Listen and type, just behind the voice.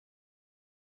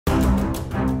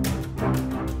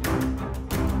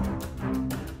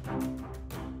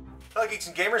Hello Geeks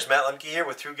and Gamers, Matt Lemke here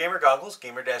with Through Gamer Goggles,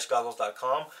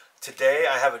 gamer-goggles.com. Today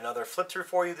I have another flip through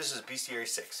for you. This is Bestiary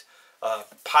 6.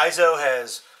 Paizo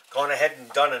has gone ahead and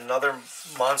done another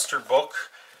monster book,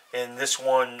 and this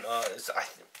one,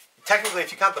 technically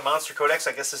if you count the Monster Codex,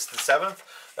 I guess it's the 7th.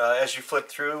 As you flip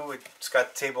through, it's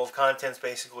got the table of contents,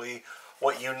 basically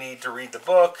what you need to read the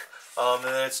book, and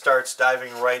then it starts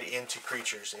diving right into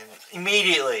creatures. And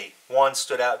immediately one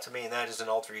stood out to me, and that is an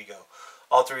alter ego.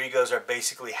 Alter egos are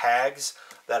basically hags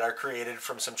that are created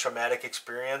from some traumatic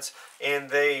experience, and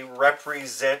they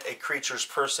represent a creature's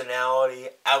personality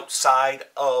outside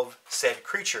of said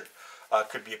creature.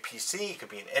 Could be a PC, could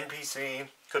be an NPC,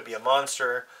 could be a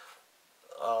monster,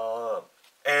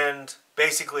 and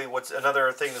basically what's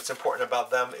another thing that's important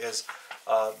about them is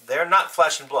they're not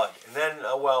flesh and blood. And then,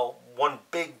 well, one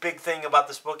big thing about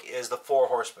this book is the Four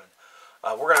Horsemen.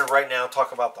 We're going to right now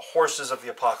talk about the horses of the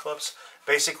apocalypse.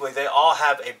 Basically, they all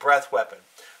have a breath weapon.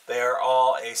 They are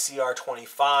all a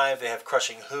CR-25. They have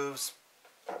crushing hooves,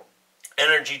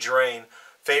 energy drain,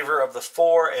 favor of the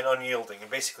four, and unyielding. And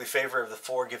basically, favor of the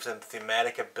four gives them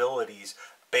thematic abilities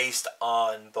based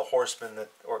on the horsemen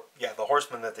that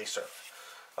they serve.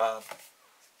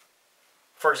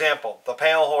 For example, the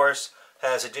Pale Horse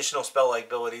has additional spell-like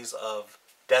abilities of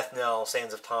Death Knell,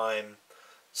 Sands of Time,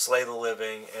 Slay the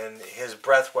Living, and his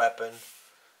breath weapon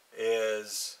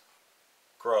is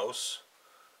gross.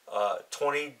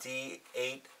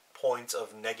 20d8 points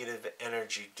of negative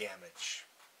energy damage.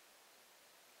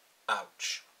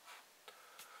 Ouch.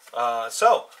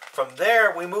 So, from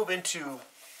there, we move into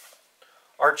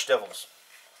Archdevils.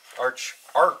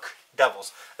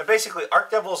 Archdevils. And basically,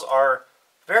 Archdevils are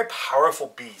very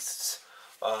powerful beasts.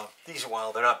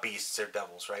 Well, they're not beasts, they're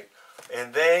devils, right?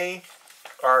 And they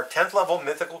are 10th level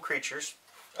mythical creatures.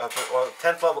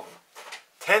 10th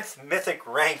mythic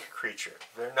rank creature.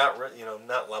 They're not,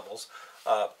 not levels.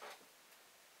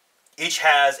 Each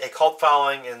has a cult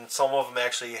following, and some of them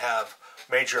actually have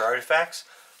major artifacts.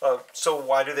 So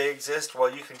why do they exist?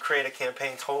 Well, you can create a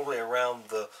campaign totally around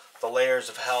the layers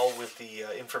of hell with the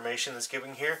information that's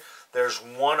given here. There's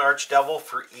one archdevil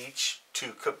for each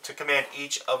to command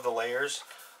each of the layers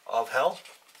of hell.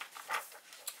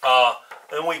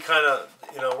 And we kind of,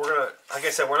 like I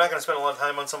said, we're not going to spend a lot of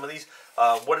time on some of these.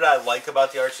 What did I like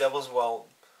about the Archdevils? Well,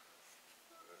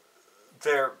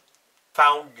 they're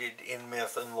founded in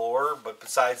myth and lore, but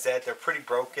besides that, they're pretty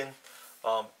broken.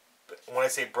 When I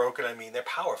say broken, I mean they're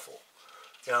powerful,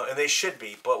 and they should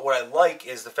be. But what I like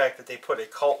is the fact that they put a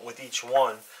cult with each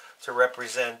one to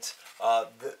represent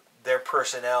their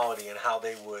personality and how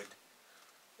they would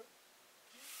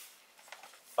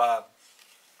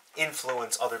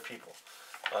influence other people.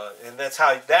 And that's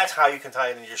how you can tie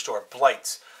it into your store.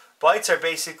 Blights. Blights are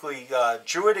basically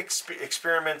druid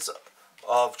experiments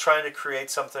of trying to create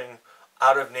something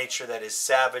out of nature that is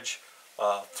savage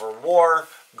for war,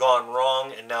 gone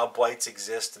wrong, and now blights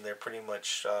exist, and they're pretty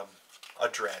much a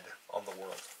dread on the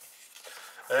world.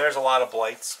 And there's a lot of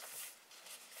blights.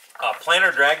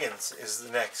 Planar dragons is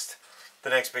the next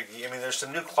biggie. I mean, there's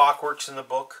some new clockworks in the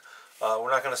book.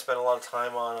 We're not going to spend a lot of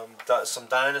time on them. Some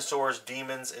dinosaurs,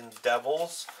 demons, and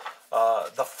devils.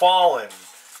 The Fallen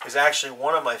is actually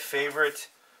one of my favorite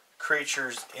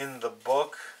creatures in the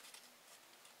book.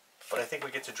 But I think we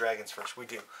get to dragons first. We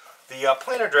do. The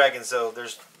planar dragons, though,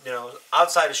 there's,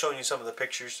 outside of showing you some of the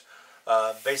pictures,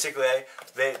 basically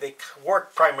they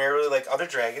work primarily like other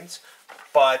dragons.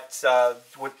 But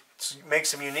what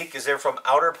makes them unique is they're from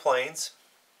outer planes.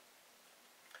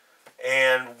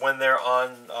 And when they're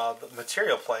on the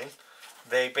material plane,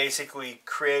 they basically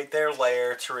create their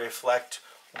lair to reflect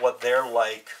what they're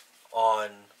like on,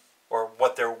 or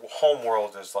what their home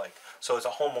world is like. So it's a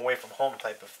home away from home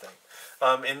type of thing.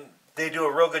 And they do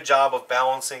a real good job of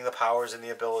balancing the powers and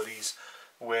the abilities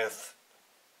with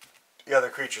the other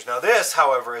creatures. Now this,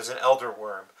 however, is an Elder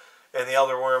Worm. And the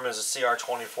Elder Worm is a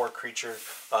CR-24 creature.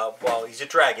 Well, he's a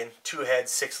dragon, 2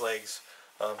 heads, 6 legs,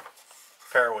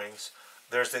 pair of wings.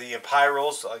 There's the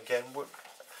Empyrals. Again,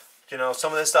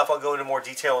 some of this stuff I'll go into more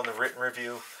detail in the written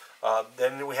review.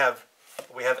 Then we have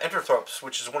Enterthropes,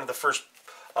 which is one of the first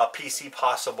PC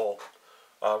possible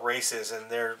races, and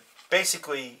they're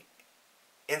basically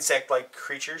insect-like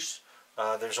creatures.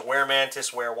 There's a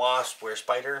Were-Mantis, Were-Wasp,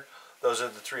 Were-Spider. Those are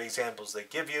the 3 examples they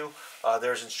give you.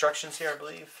 There's instructions here, I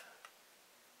believe.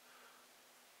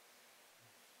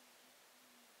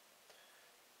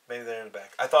 Maybe they're in the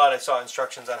back. I thought I saw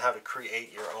instructions on how to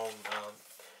create your own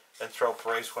Anthrope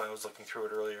race when I was looking through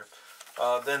it earlier.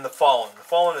 Then the Fallen. The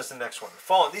Fallen is the next one. The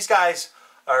Fallen. These guys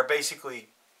are basically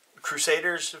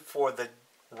crusaders for the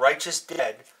righteous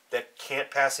dead that can't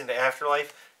pass into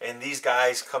afterlife, and these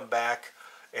guys come back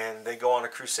and they go on a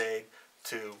crusade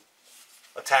to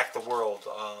attack the world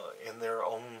in their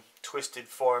own twisted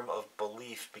form of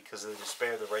belief because of the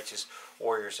despair the righteous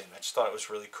warriors in. I just thought it was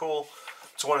really cool.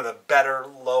 It's one of the better,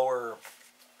 lower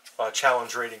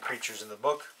challenge rating creatures in the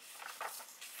book.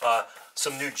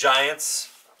 Some new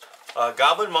giants.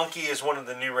 Goblin Monkey is one of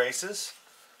the new races.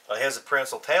 He has a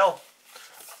prehensile tail.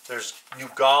 There's new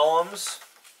golems.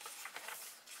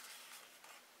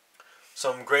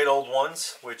 Some great old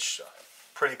ones, which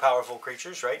pretty powerful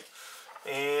creatures, right?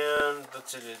 And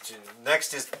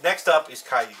next up is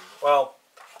Kaiju. Well,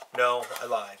 no, I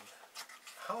lied.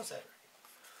 How is that?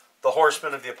 The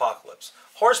Horsemen of the Apocalypse.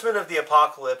 Horsemen of the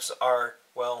Apocalypse are,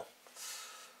 well,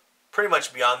 pretty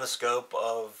much beyond the scope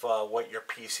of what your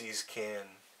PCs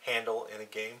can handle in a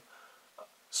game.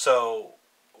 So,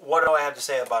 what do I have to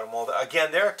say about them? Well,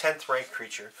 again, they're a 10th rank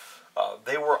creature.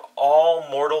 They were all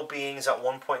mortal beings at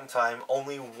one point in time.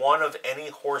 Only one of any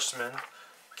horseman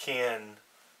can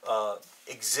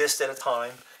exist at a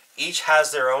time. Each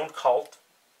has their own cult.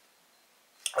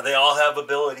 They all have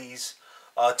abilities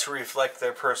to reflect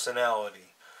their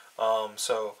personality.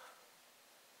 So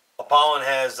Apollon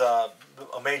has a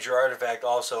major artifact,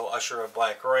 also Usher of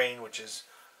Black Rain, which is,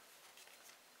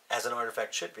 as an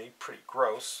artifact should be, pretty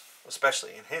gross,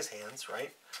 especially in his hands,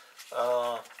 right?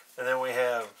 And then we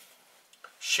have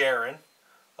Sharon,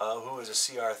 who is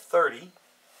a CR 30.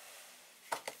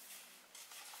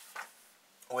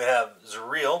 We have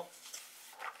Zuriel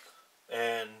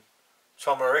and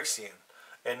Chalmarixian.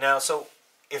 And now, so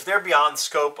if they're beyond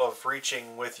scope of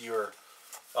reaching with your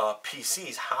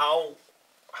PCs, how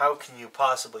can you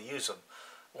possibly use them?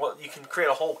 Well, you can create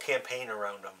a whole campaign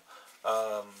around them.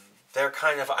 They're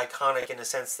kind of iconic in the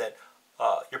sense that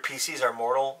your PCs are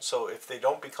mortal, so if they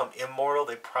don't become immortal,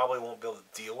 they probably won't be able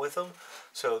to deal with them.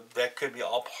 So that could be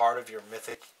all part of your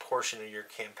mythic portion of your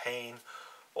campaign,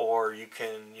 or you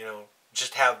can,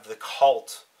 just have the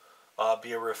cult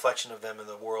be a reflection of them in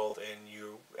the world, and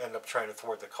you end up trying to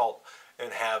thwart the cult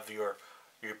and have your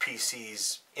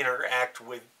PCs interact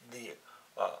with the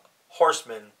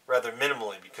horsemen rather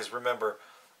minimally, because remember,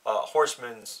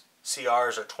 horsemen's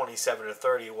CRs are 27 to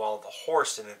 30, while the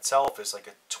horse in itself is like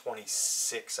a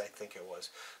 26, I think it was.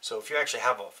 So if you actually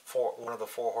have one of the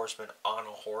four horsemen on a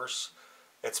horse,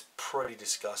 it's pretty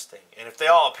disgusting. And if they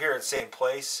all appear in the same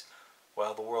place,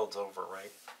 well, the world's over,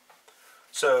 right?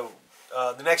 So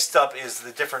the next up is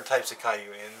the different types of Kaiju,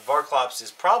 and Varklops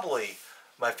is probably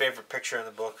my favorite picture in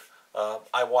the book.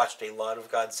 I watched a lot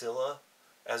of Godzilla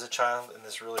as a child, and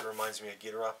this really reminds me of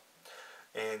Ghidorah.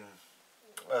 And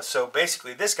so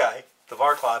basically this guy, the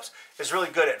Varklops, is really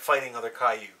good at fighting other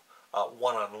Kaiju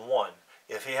one-on-one.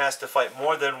 If he has to fight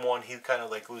more than one, he kind of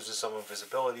like loses some of his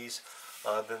abilities.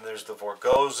 Then there's the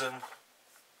Vorgozen,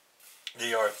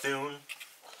 the Arthun,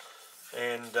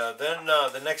 and then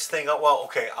the next thing, well,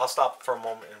 okay, I'll stop for a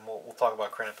moment and we'll talk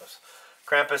about Krampus.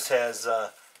 Krampus has,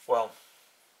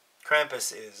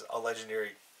 Krampus is a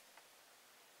legendary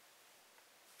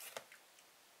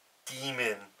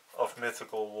demon of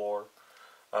mythical lore.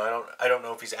 I don't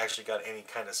know if he's actually got any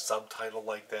kind of subtitle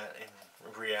like that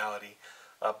in reality,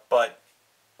 but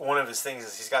one of his things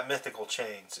is he's got mythical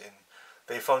chains, and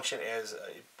they function as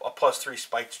a +3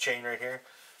 spiked chain right here.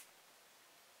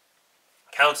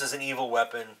 Counts as an evil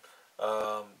weapon,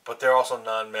 but they're also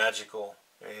non-magical,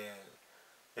 and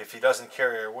if he doesn't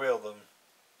carry or wield them,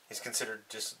 he's considered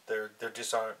they're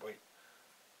disarmed. Wait.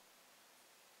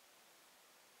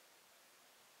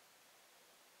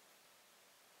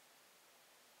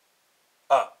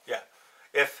 Yeah.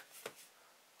 If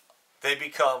they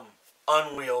become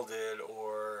unwielded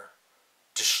or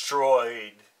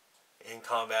destroyed in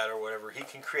combat or whatever, he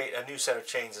can create a new set of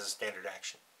chains as a standard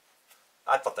action.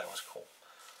 I thought that was cool.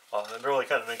 It really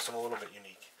kind of makes them a little bit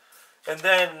unique. And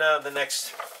then the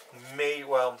next,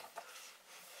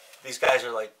 these guys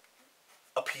are like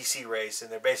a PC race,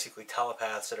 and they're basically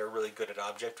telepaths that are really good at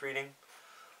object reading.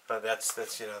 That's the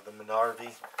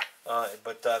Minarvi.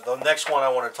 But the next one I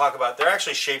want to talk about, they're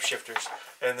actually shapeshifters,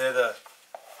 and they're the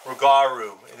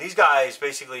Rugaru. And these guys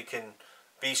basically can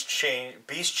beast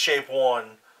shape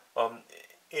one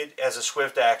it as a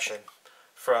swift action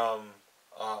from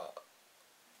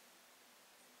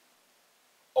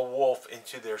a wolf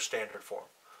into their standard form.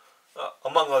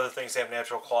 Among other things, they have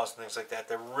natural claws and things like that.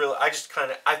 They're really, I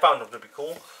found them to be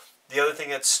cool. The other thing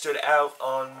that stood out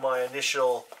on my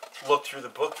initial look through the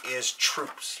book is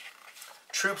troops.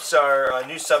 Troops are a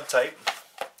new subtype,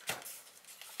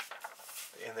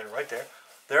 and they're right there.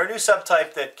 They're a new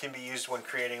subtype that can be used when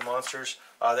creating monsters.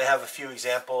 They have a few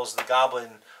examples. The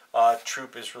Goblin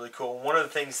troop is really cool. One of the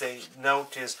things they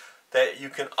note is that you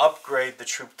can upgrade the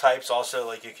troop types. Also,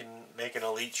 like you can make an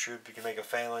elite troop, you can make a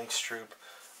phalanx troop,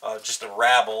 just a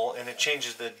rabble, and it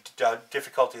changes the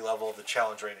difficulty level of the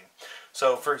challenge rating.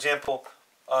 So, for example,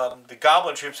 the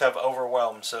goblin troops have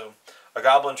overwhelm. So, a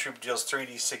goblin troop deals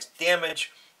 3d6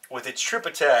 damage with its troop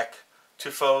attack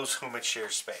to foes whom it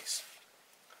shares space.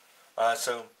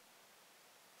 So,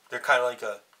 they're kind of like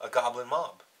a goblin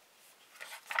mob.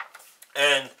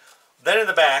 And then in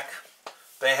the back,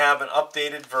 they have an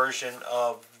updated version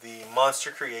of the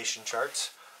monster creation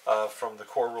charts from the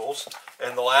core rules.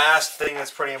 And the last thing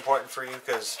that's pretty important for you,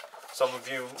 because some of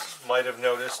you might have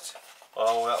noticed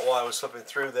while I was flipping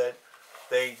through that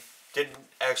they didn't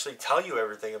actually tell you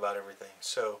everything about everything.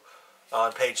 So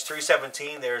on page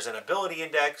 317, there's an ability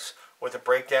index with a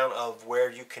breakdown of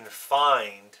where you can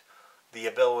find the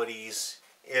abilities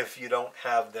if you don't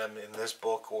have them in this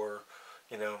book, or,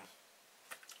 you know,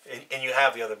 and you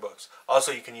have the other books.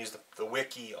 Also, you can use the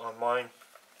wiki online.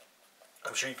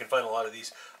 I'm sure you can find a lot of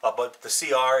these. But the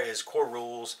CR is core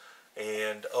rules,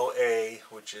 and OA,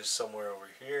 which is somewhere over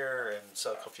here, and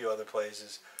so a few other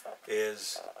places,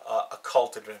 is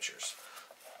occult adventures.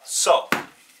 So,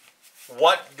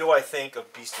 what do I think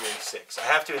of Bestiary 6? I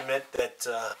have to admit that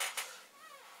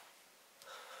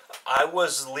I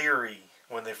was leery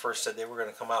when they first said they were going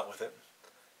to come out with it.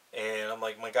 And I'm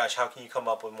like, my gosh, how can you come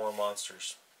up with more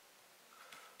monsters?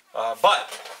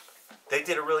 But they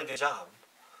did a really good job.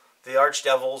 The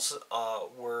Archdevils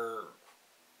were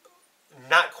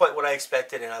not quite what I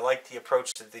expected, and I liked the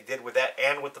approach that they did with that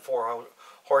and with the Four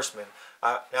Horsemen.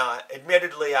 Now,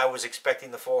 admittedly, I was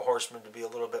expecting the Four Horsemen to be a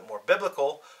little bit more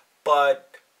biblical,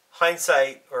 but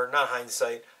hindsight, or not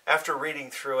hindsight, after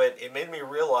reading through it, it made me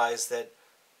realize that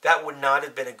that would not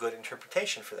have been a good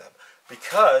interpretation for them.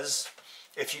 Because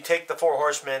if you take the Four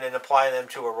Horsemen and apply them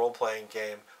to a role-playing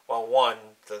game, well, one,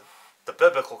 the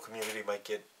biblical community might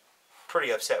get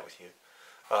pretty upset with you.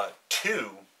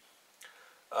 Two,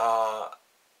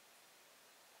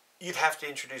 you'd have to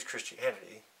introduce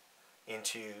Christianity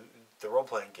into the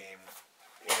role-playing game,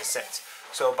 in a sense.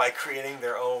 So by creating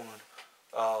their own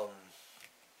not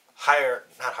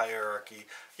hierarchy.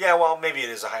 Yeah, well, maybe it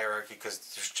is a hierarchy because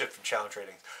there's different challenge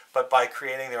ratings. But by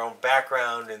creating their own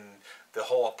background and the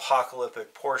whole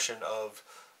apocalyptic portion of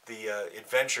the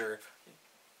adventure,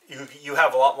 you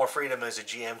have a lot more freedom as a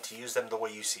GM to use them the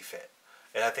way you see fit.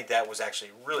 And I think that was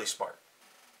actually really smart.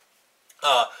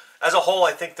 As a whole,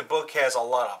 I think the book has a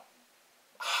lot of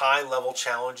high-level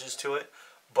challenges to it,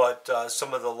 but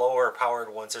some of the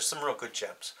lower-powered ones, there's some real good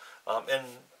gems. And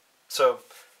so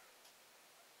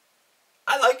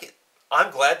I like it.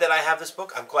 I'm glad that I have this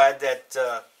book. I'm glad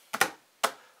that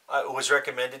it was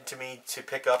recommended to me to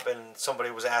pick up, and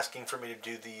somebody was asking for me to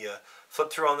do the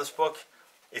flip-through on this book.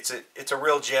 It's a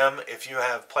real gem. If you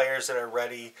have players that are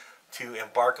ready to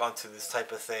embark onto this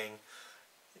type of thing,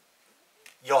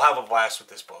 you'll have a blast with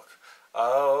this book.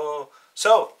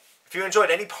 So, if you enjoyed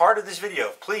any part of this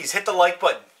video, please hit the like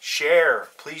button. Share.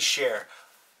 Please share.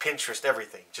 Pinterest,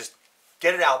 everything. Just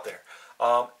get it out there.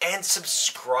 And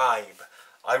subscribe.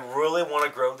 I really want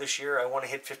to grow this year. I want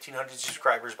to hit 1,500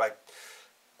 subscribers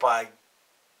by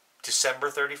December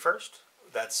 31st.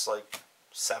 That's like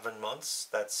 7 months.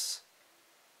 That's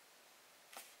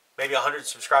maybe 100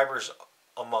 subscribers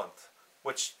a month,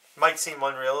 which might seem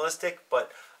unrealistic,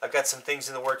 but I've got some things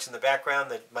in the works in the background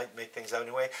that might make things out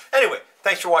anyway. Anyway,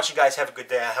 thanks for watching, guys. Have a good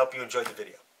day. I hope you enjoyed the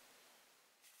video.